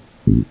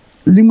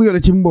li mu yore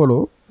ci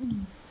mbooloo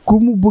ku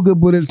mu bëgg a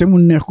bëreel te mu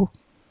neex ko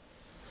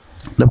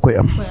daf koy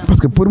am parce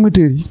que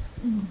promoteurs yi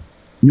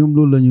ñoom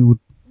loolu la ñuy wut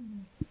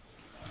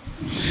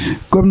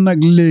comme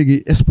nag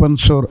léegi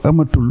sponsor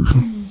amatul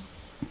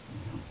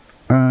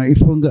il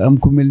faut nga am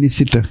ku mel ni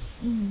Siteu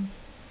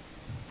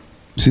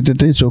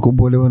tey soo ko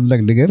boole woon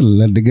Lac de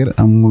Guiers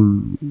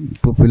amul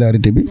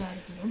popularité bi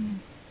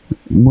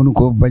mënu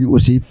ko bañ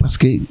aussi parce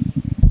que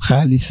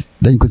xaalis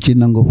dañ ko ci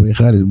nangoo fay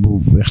xaalis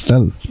bu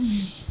weextal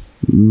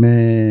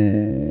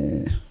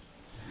mais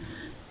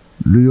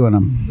du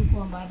yoonam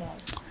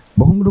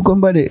waxum du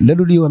combat de da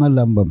dul yoonal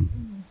làmbam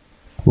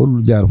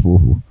warul jaar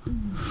foofu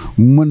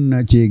mën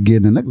na cee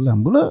génn nag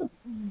làmb la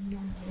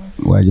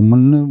waa ji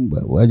mën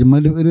na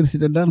def erreur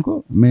Siteu daan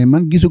ko mais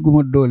man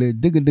gisaguma doole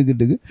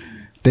dëgg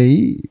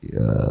tey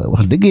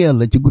wax dëgg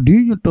yàlla ci guddi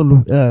yi ñu toll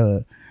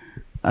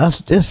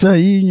instant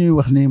yi ñuy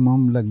wax ni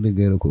moom Lac de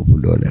Guiers ko ëpp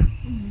doole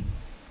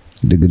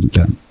dëgg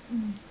daan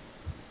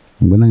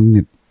ba nag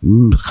nit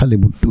xale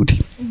bu tuuti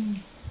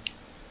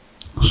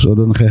soo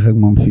doon xeex ak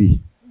moom fii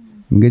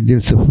nga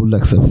jël sa fulla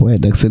ak sa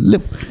fayda ak sa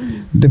lépp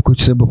def ko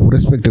ci sa bopp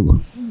respecté ko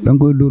da nga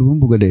koy dóor ba mu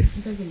bugg a dee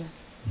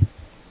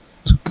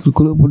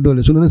ku la ëpp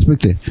doole su la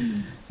respecté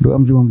doo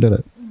am ci moom dara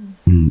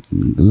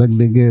Lac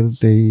de Guiers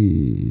tey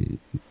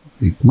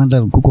man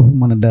daal ku ko fu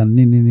mën a daan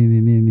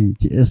nii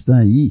ci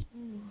instant yii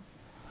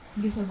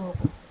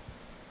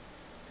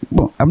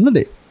bon am na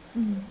de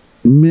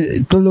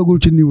mais tolloogul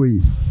ci niveau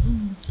yi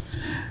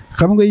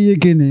xam nga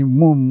yéegee ne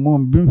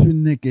moom bi mu fi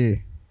nekkee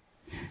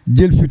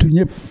jël fitu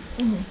ñëpp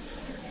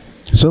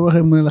soo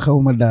waxee mu ne la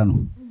xawma daanu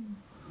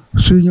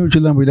suy ñëw ci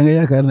lamb yi da nga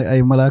yaakaar ne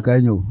ay malaaka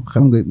ñëw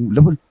xam nga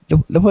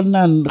dafa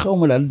naan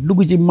xawma daal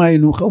dugg ci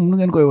maaynu xawma nu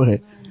ngeen koy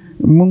waxee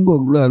mu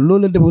ngoog waaw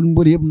loolu la defoon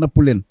mbër yëpp napp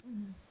leen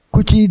ku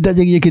ci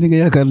dajeeg Yékini nga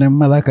yaakaar ne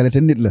malaaka la te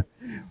nit la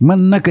man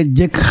naka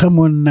jekk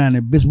xamoon naa ne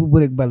bés bu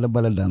bëreeg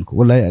bala daan ko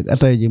wallaay ak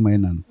ataaya ji may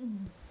naan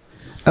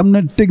am na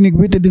technique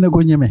bi te dina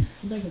ko ñeme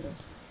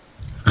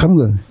xam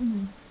nga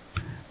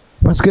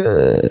parce que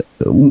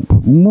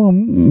moom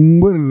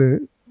mbër la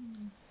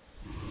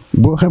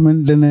boo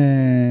xamante ne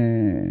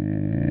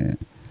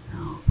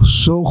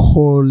soo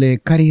xoolee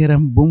carrière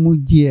am ba mu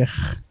jeex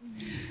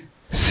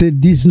ces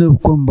 19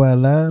 combats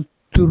là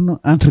tourne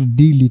entre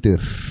 10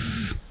 lutteurs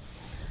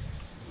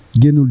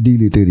génnul 10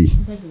 lutteurs yi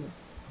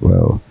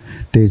waaw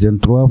Tyson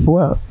 3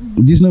 fois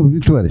 19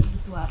 victoires yi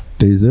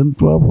Tyson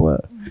 3 fois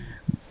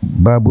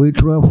Baboy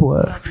 3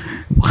 fois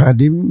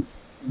Khadim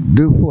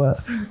 2 fois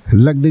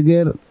Lac de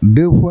Guerre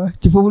 2 fois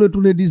ci foofu la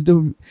tourné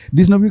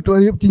 19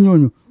 victoires yëpp ci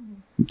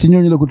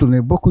ñooñu la ko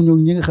tourné bokk ñoo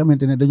ñi nga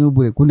xamante ne dañoo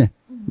bëre ku ne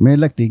mais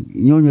Lac de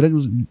ñooñu rek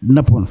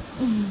nappoon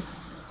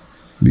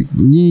bi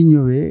ñii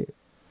ñëwee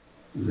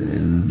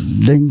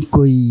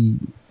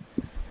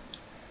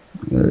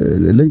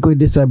dañ koy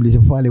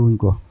déstabiliser faale wuñ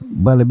ko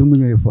Balla bi mu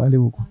ñëwee faale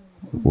wu ko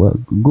waaw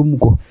gëmu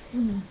ko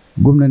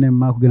gëm na ne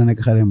maa ko gën a nekk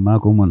xale maa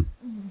ko mën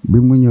bi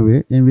mu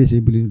ñëwee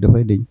invisibilité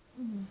dafay deñ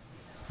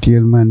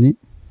actuellement ni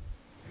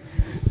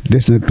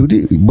des na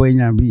tuuti Boy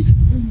Niang bii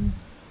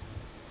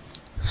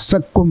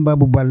chaque combat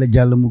bu Balla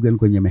jàll mu gën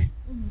ko ñeme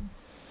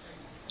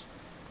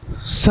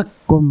chaque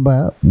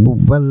combat bu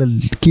Balla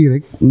kii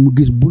rek mu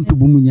gis bunt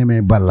bu mu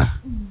ñemee Balla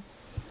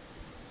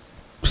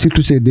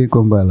surtout ces 2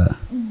 combats là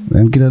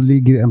ren ki daal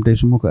liy Gris am tey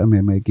su ma ko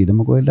amee may kii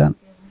dama koy daan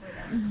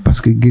parce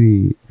que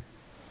Gris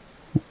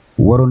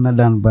waroon na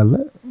daan Balla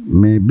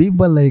mais bi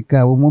Ballay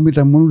kaaw moom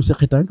itam mënul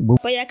saqi tànk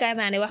boobu. ba yaakaar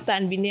naa ne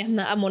waxtaan bi neex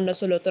na amoon na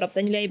solo trop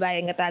dañu lay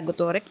bàyyi nga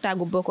tàggatoo rek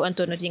tàggu bokk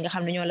internet yi nga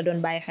xam ne ñoo la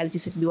doon bàyyi xel ci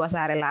site bi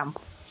Wassare Lamb.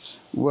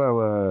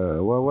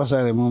 waaw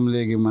Wassare moom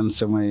léegi man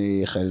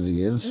samay xarit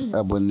ngeen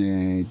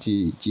abonné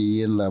ci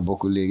yéen laa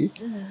bokk léegi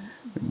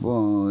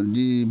bon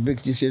di bëgg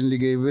ci seen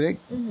liggéey bi rek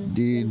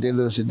di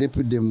delloo si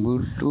depuis démb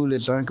tous les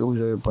temps que vous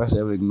avez passé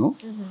avec nous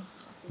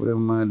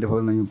vraiment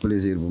defal nañu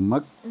plaisir bu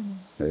mag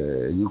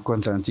ñu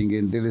kontaan ci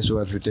ngeen dellu si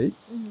waat fi tey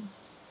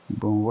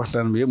bon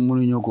waxtaan bi yëpp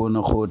mënuñu ko woon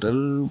a xóotal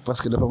parce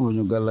que dafa am lu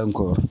ñu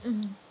gàllankoor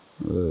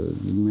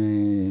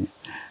mais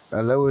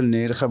alawal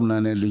ne xam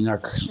naa ne du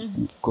ñàkk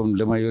comme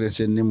dama yore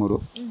seen numéro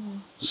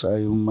saa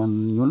yu man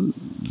ñun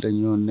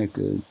dañoo nekk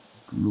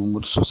lu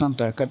mut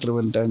 60 ans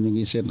 80 ans ñu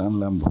ngi seetaan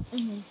làmb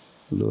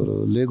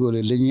loolu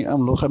léegoo-léeg dañuy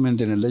am loo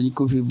xamante ne dañ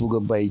ko fi bugg a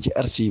bàyyi ci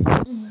archive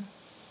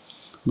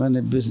maa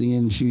ne bés di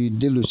ngeen fi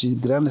dellu si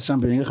grande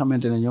champion yi nga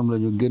xamante ne ñoom la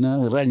ñu gën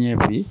a ràññee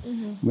fii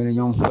mais ne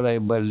ñoom Falaye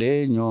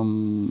Baldé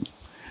ñoom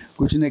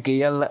ku ci nekk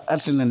yàlla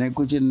att na ne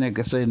ku ci nekk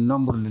say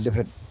nombre de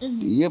défaite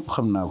yëpp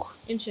xam naa ko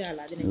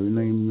inchaallah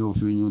dinañ ñëw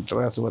fii ñu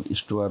tracé wat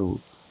histoire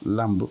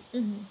làmb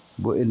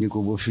boo indi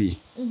ko ba fii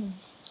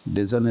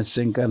des années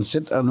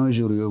 57 à nos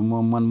jours yooyu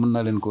moom man mën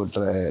naa leen koo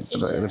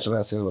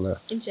retracé voilà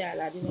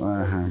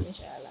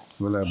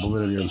voilà bu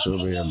beneen yoon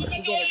soobee yàlla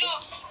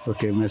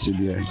ok merci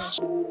bien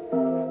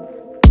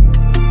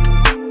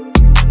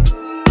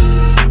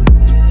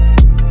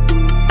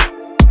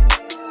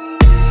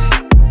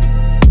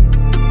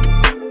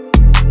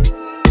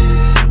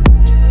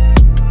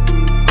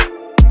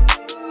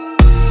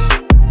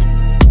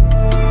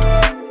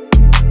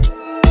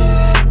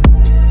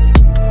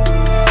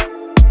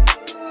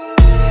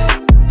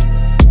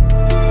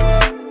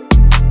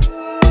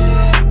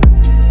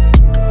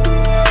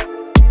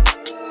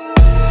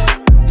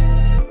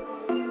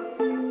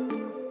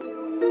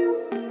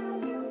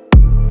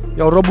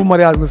yow robu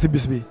mariage nga si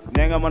bis bi.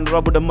 nee nga man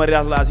robe de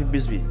mariage laa si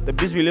bis bi te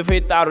bis bi li fay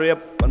taaru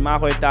yëpp man maa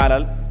koy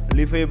taaral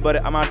li fay bëri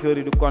amateur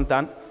yi du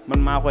kontaan man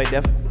maa koy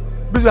def.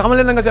 bis bi xam nga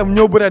leen na nga seet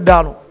ñëw bëree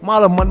daanu maa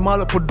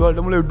la pët doole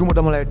dama lay duma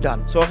dama lay daan.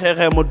 soo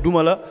xeexee ma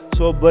duma la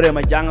soo bëree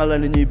ma jàngal la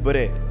ni ñuy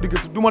bëree.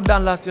 diggante duma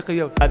daan laa seq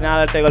yow. dinaa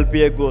la tegal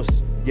pied gauche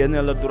génne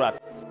la droite.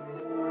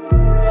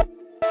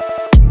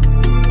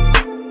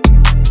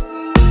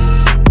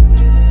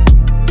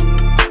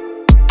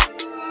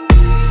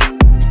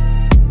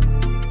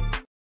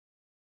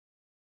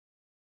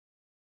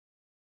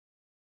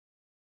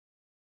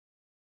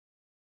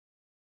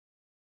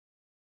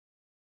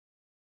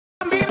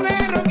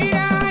 Mbir